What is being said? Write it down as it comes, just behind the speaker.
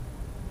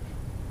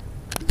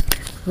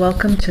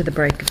Welcome to the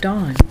Break of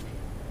Dawn.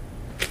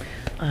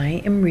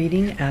 I am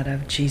reading out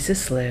of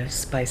Jesus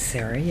Lives by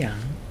Sarah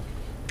Young,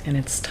 and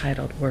it's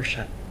titled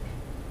Worship.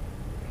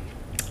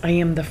 I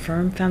am the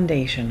firm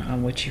foundation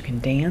on which you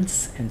can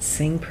dance and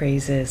sing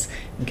praises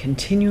and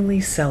continually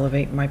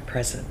celebrate my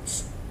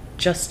presence,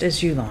 just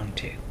as you long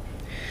to.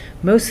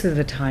 Most of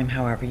the time,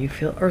 however, you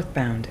feel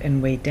earthbound and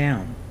weighed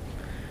down.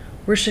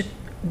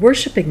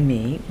 Worshipping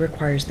me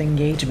requires the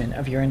engagement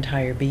of your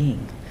entire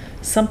being,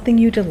 something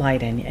you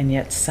delight in and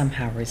yet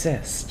somehow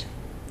resist.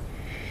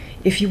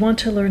 If you want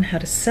to learn how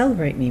to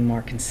celebrate me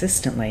more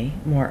consistently,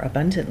 more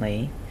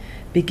abundantly,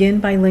 begin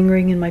by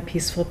lingering in my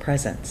peaceful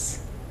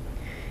presence.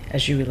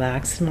 As you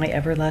relax in my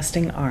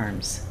everlasting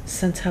arms,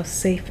 sense how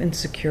safe and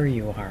secure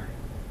you are.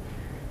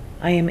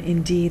 I am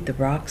indeed the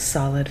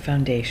rock-solid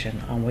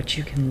foundation on which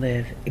you can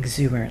live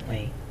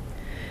exuberantly.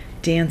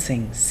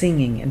 Dancing,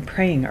 singing, and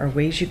praying are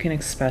ways you can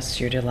express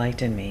your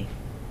delight in me.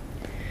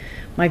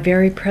 My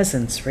very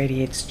presence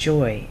radiates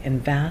joy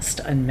and vast,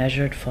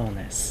 unmeasured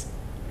fullness.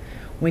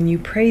 When you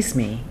praise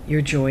me,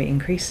 your joy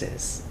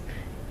increases,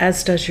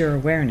 as does your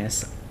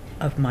awareness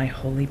of my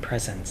holy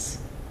presence.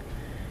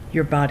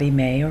 Your body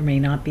may or may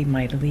not be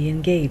mightily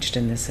engaged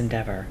in this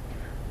endeavor,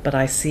 but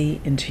I see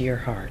into your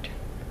heart.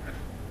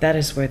 That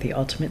is where the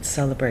ultimate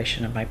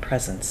celebration of my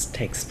presence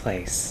takes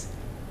place.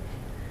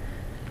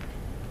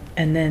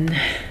 And then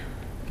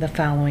the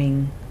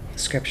following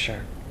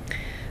scripture.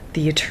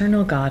 The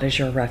eternal God is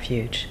your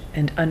refuge,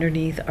 and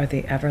underneath are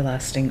the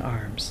everlasting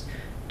arms.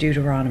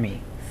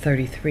 Deuteronomy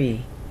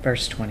 33,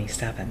 verse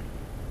 27.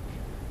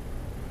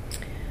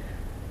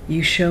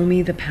 You show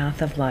me the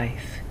path of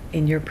life.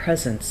 In your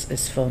presence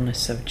is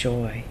fullness of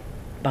joy.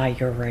 By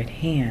your right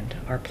hand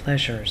are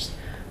pleasures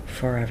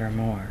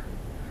forevermore.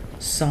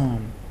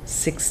 Psalm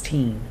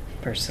 16,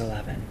 verse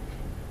 11.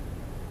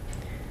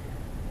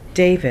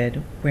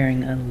 David,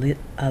 wearing a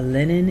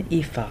linen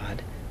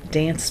ephod,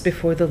 danced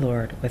before the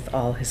Lord with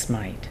all his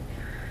might.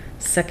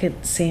 2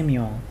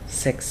 Samuel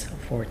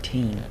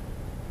 6:14.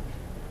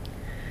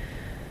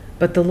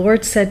 But the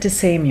Lord said to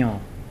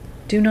Samuel,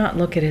 do not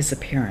look at his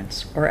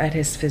appearance or at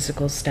his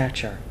physical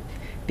stature,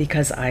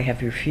 because I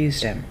have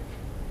refused him.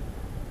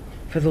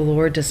 For the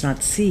Lord does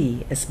not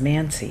see as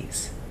man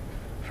sees,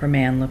 for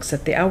man looks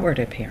at the outward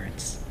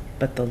appearance,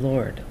 but the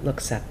Lord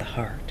looks at the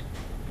heart.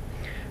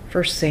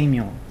 1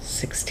 Samuel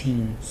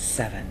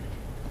 16:7.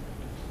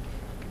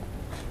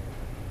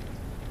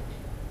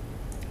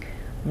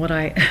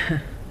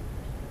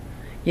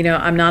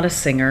 I'm not a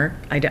singer.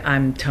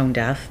 I'm tone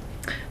deaf,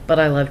 but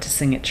I love to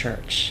sing at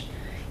church.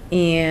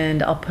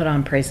 And I'll put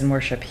on praise and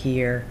worship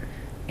here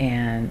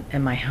and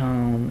at my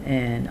home,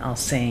 and I'll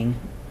sing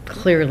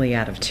clearly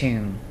out of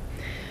tune.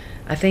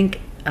 I think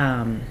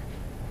for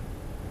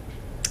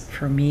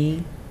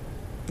me,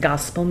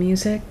 gospel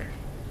music,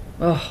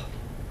 oh,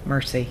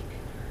 mercy.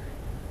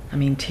 I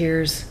mean,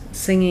 tears,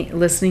 singing,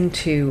 listening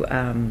to,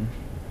 oh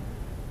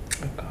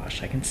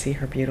gosh, I can see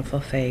her beautiful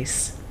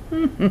face.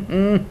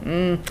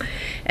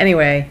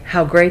 Anyway,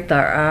 how great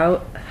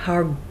thou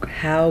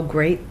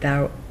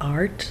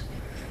art,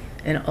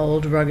 an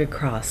old rugged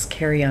cross,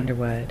 Carrie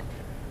Underwood,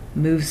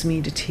 moves me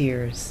to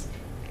tears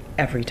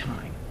every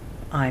time.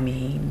 I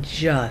mean,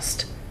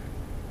 just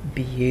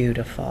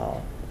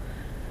beautiful.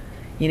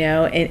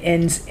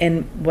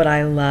 And what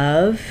I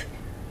love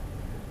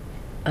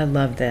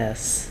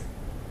this.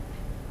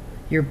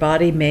 Your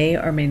body may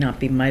or may not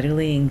be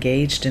mightily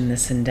engaged in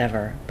this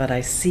endeavor, but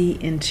I see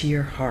into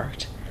your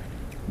heart.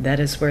 That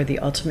is where the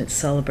ultimate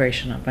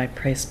celebration of my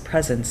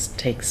presence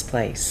takes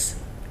place.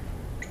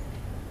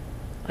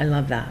 I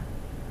love that.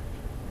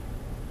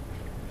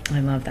 I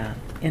love that.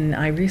 And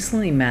I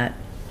recently met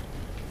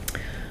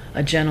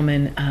a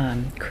gentleman,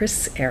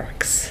 Chris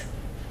Eriks,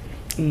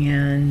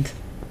 and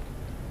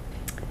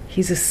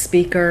he's a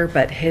speaker,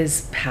 but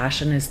his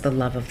passion is the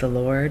love of the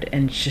Lord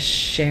and just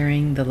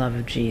sharing the love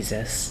of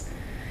Jesus.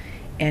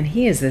 And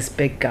he is this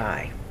big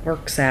guy,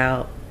 works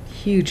out,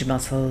 huge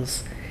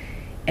muscles.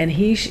 And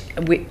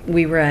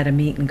we were at a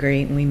meet and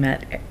greet, and we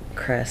met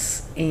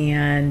Chris,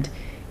 and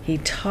he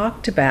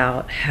talked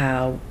about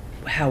how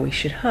we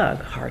should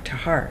hug heart to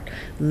heart,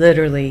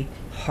 literally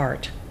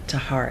heart to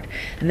heart.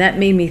 And that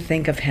made me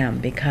think of him,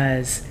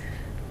 because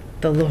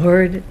the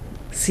Lord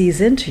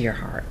sees into your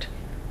heart.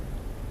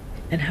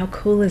 And how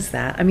cool is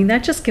that? I mean,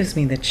 that just gives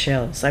me the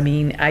chills. I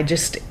mean,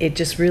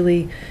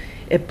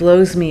 it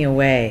blows me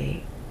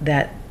away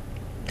that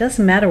it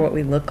doesn't matter what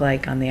we look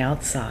like on the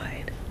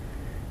outside.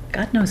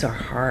 God knows our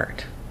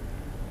heart,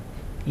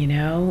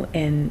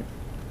 and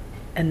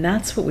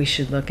that's what we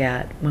should look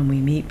at when we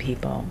meet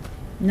people,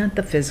 not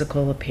the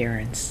physical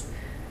appearance,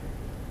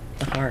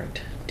 the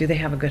heart. Do they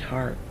have a good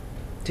heart?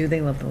 Do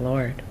they love the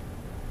Lord?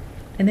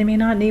 And they may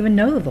not even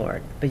know the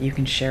Lord, but you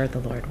can share the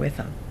Lord with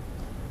them.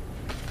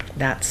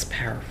 That's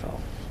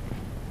powerful.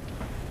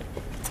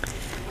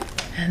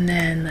 And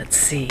then let's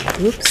see.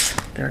 Oops,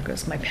 there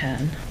goes my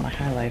pen, my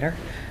highlighter.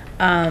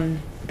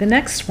 The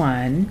next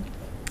one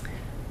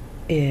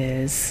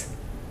is,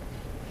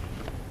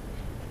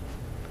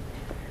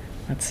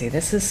 let's see,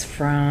 this is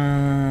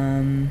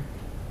from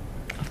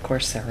of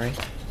course,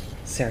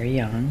 Sarah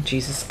Young,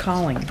 Jesus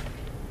Calling.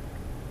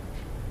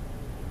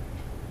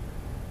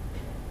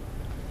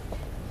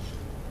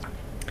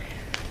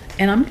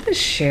 And I'm going to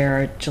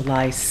share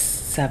July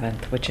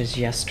 7th, which is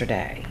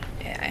yesterday.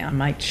 I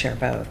might share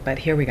both, but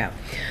here we go.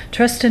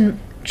 Trust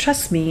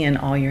me in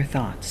all your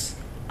thoughts.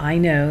 I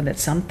know that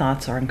some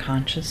thoughts are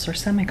unconscious or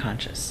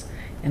semi-conscious,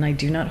 and I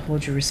do not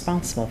hold you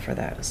responsible for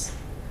those.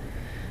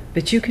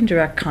 But you can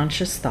direct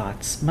conscious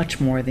thoughts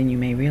much more than you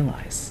may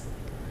realize.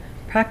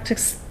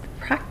 Practice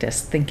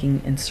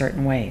thinking in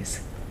certain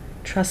ways,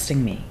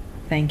 trusting me,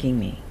 thanking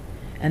me,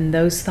 and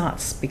those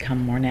thoughts become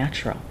more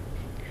natural.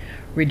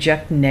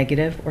 Reject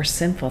negative or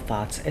sinful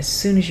thoughts as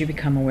soon as you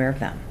become aware of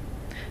them.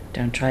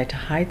 Don't try to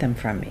hide them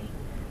from me.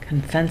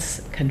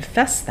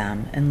 Confess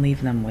them and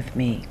leave them with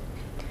me.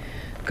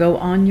 Go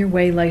on your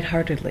way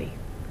lightheartedly.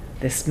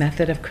 This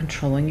method of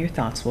controlling your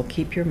thoughts will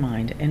keep your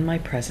mind in my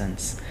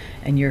presence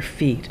and your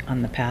feet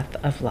on the path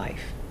of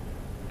life.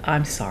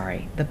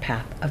 The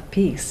path of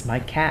peace. My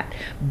cat,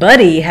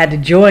 Buddy, had to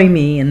join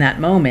me in that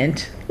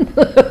moment.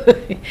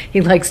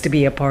 He likes to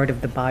be a part of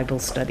the Bible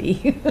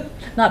study.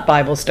 Not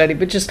Bible study,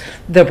 but just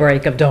the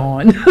break of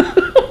dawn.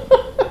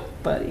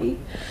 Buddy.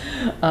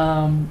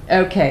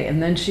 Okay,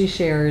 and then she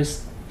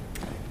shares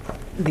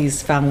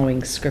these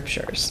following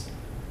scriptures.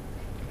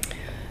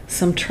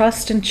 Some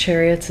trust in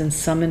chariots and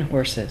some in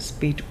horses,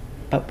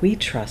 but we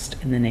trust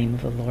in the name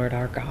of the Lord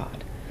our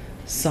God.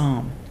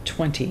 Psalm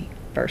 20,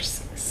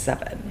 verse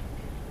 7.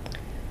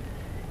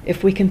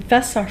 If we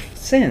confess our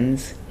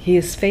sins, he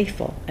is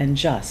faithful and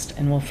just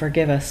and will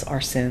forgive us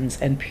our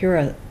sins and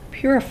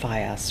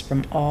purify us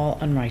from all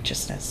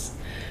unrighteousness.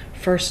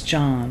 1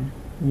 John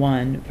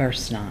 1,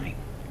 verse 9.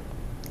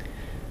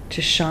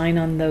 To shine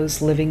on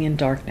those living in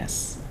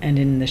darkness and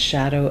in the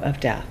shadow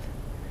of death,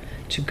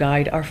 to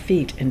guide our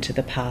feet into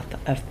the path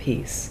of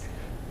peace.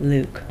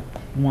 Luke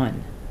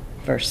 1,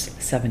 verse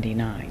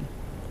 79.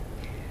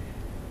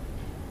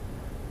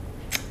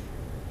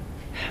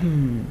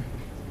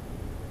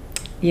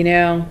 You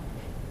know,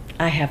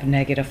 I have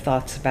negative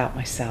thoughts about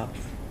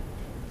myself.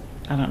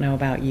 I don't know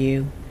about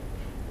you,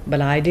 but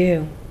I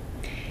do.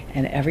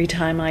 And every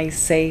time I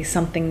say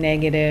something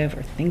negative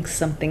or think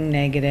something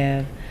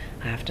negative,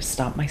 I have to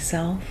stop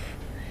myself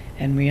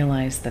and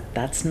realize that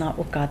that's not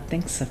what God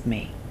thinks of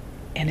me.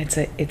 And it's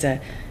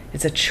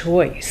a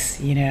choice,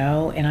 you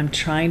know, and I'm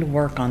trying to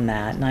work on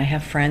that. And I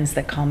have friends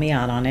that call me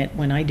out on it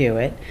when I do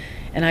it.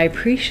 And I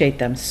appreciate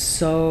them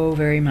so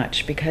very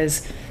much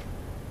because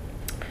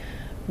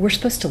we're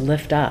supposed to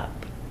lift up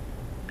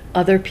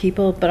other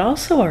people, but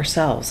also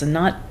ourselves. And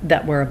not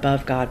that we're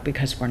above God,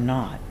 because we're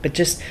not. But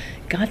just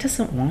God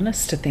doesn't want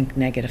us to think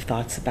negative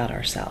thoughts about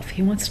ourselves.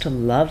 He wants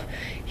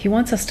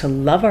us to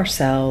love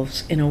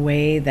ourselves in a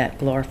way that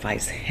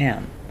glorifies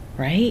Him,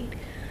 right?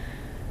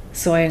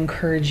 So I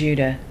encourage you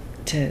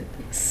to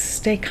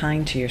stay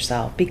kind to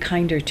yourself. Be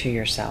kinder to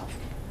yourself.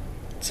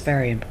 It's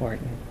very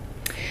important.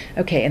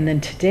 Okay, and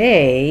then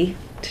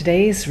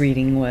today's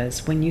reading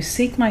was, when you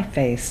seek my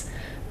face,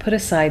 put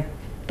aside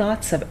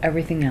thoughts of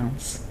everything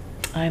else.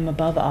 I am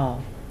above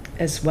all,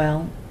 as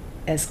well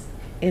as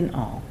in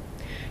all.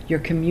 Your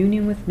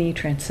communion with me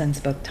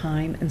transcends both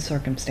time and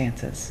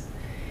circumstances.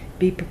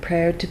 Be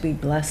prepared to be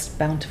blessed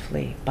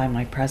bountifully by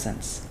my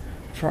presence,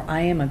 for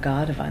I am a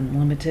God of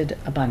unlimited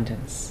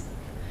abundance.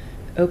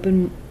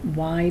 Open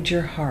wide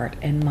your heart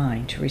and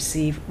mind to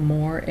receive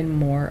more and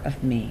more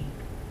of me.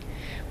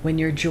 When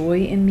your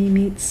joy in me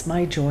meets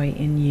my joy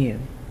in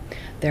you,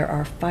 there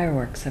are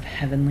fireworks of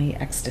heavenly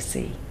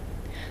ecstasy.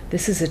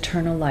 This is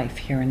eternal life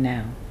here and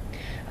now,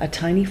 a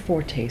tiny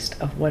foretaste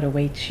of what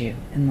awaits you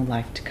in the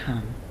life to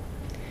come.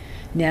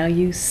 Now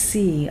you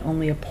see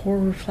only a poor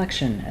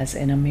reflection as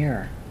in a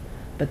mirror,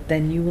 but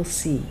then you will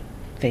see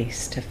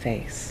face to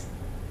face.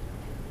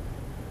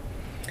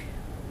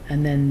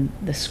 And then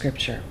the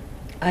scripture.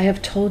 I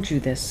have told you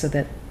this so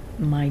that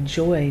my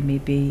joy may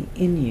be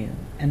in you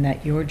and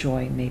that your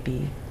joy may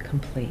be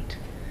complete.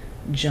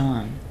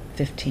 John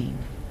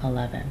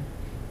 15:11.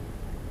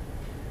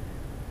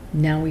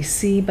 Now we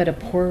see but a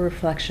poor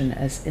reflection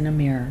as in a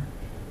mirror,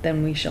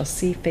 then we shall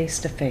see face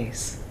to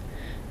face.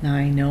 Now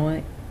I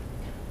know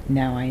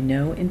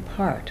in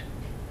part,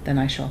 then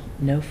I shall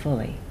know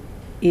fully,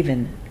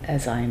 even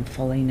as I am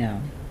fully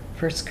known.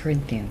 1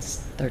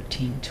 Corinthians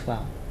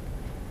 13:12.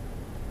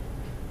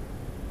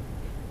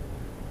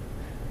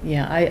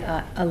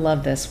 Yeah, I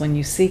love this. When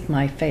you seek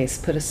my face,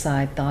 put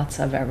aside thoughts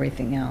of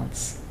everything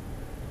else.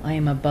 I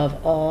am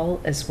above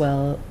all as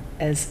well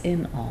as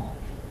in all.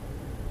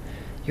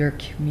 Your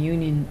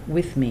communion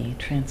with me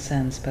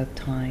transcends both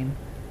time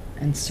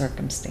and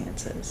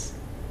circumstances.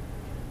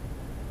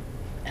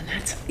 And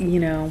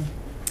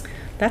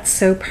that's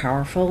so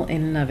powerful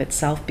in and of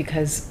itself,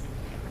 because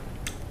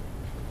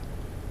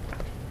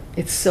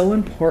it's so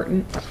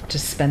important to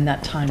spend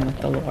that time with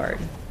the Lord,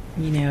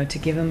 to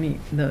give Him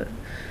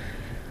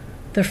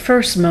the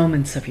first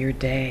moments of your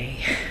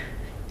day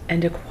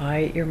and to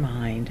quiet your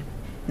mind.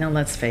 Now,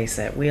 let's face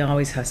it, we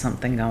always have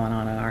something going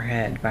on in our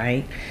head,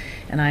 right?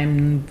 And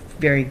I'm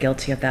very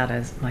guilty of that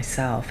as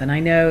myself. And I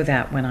know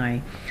that when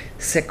I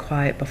sit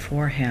quiet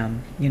before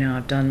Him. You know,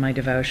 I've done my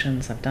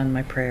devotions, I've done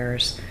my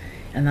prayers,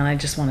 and then I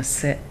just want to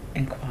sit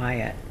in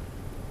quiet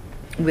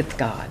with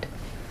God.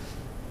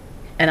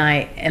 And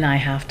I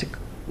have to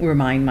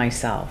remind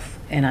myself,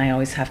 and I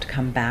always have to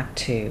come back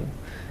to,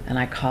 and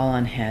I call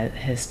on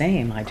his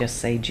name. I just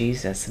say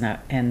Jesus,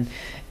 and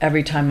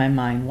every time my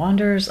mind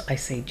wanders, I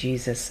say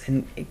Jesus,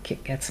 and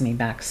it gets me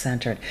back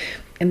centered.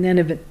 And then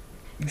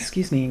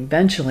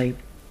eventually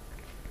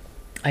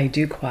I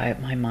do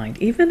quiet my mind,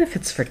 even if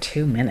it's for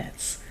 2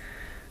 minutes,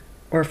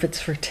 or if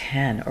it's for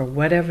 10, or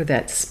whatever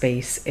that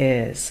space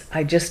is.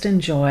 I just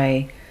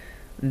enjoy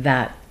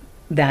that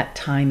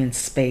time and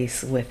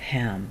space with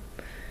Him.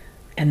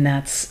 And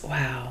that's,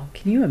 wow,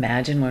 can you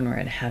imagine when we're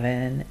in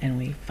heaven and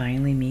we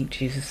finally meet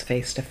Jesus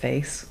face to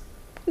face?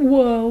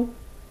 Whoa.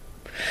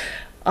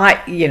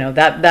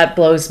 That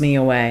blows me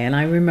away. And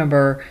I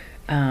remember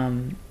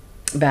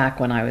back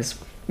when I was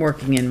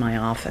working in my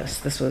office,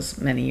 this was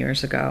many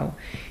years ago,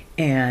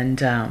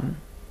 and a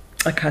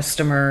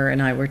customer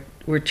and I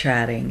were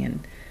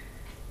chatting,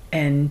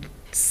 and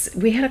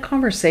we had a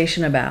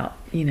conversation about,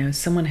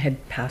 someone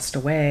had passed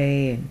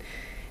away,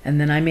 and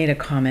then I made a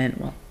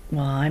comment, well,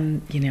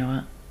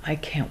 I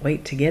can't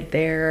wait to get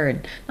there.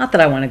 And not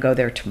that I want to go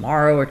there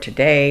tomorrow or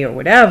today or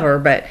whatever,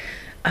 but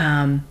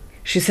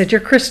she said,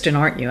 "You're Christian,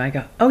 aren't you?" I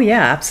go, "Oh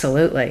yeah,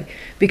 absolutely."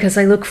 Because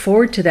I look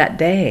forward to that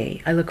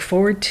day. I look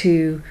forward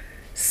to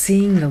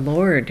seeing the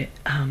Lord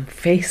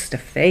face to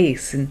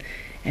face, and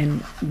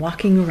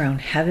walking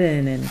around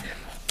heaven,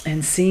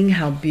 and seeing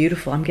how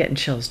beautiful. I'm getting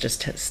chills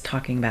just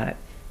talking about it.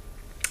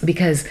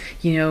 Because,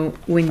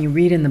 when you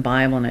read in the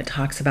Bible and it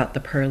talks about the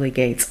pearly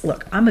gates,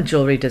 look, I'm a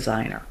jewelry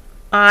designer.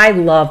 I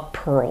love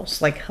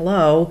pearls, like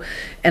hello,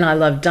 and I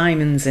love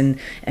diamonds and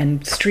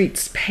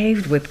streets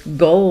paved with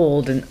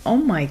gold, and oh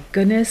my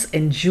goodness,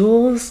 and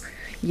jewels.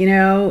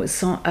 Isaiah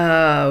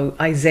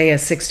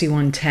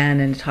 61:10,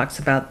 and it talks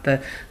about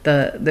the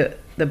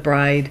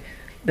bride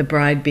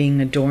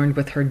being adorned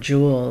with her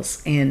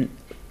jewels, and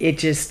it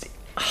just,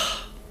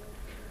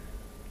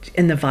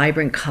 in the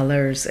vibrant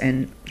colors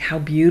and how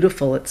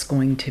beautiful it's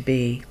going to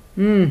be.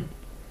 I'm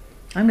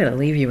going to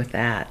leave you with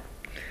that.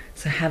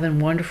 So have a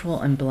wonderful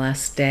and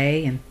blessed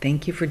day, and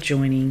thank you for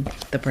joining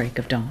the Break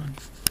of Dawn.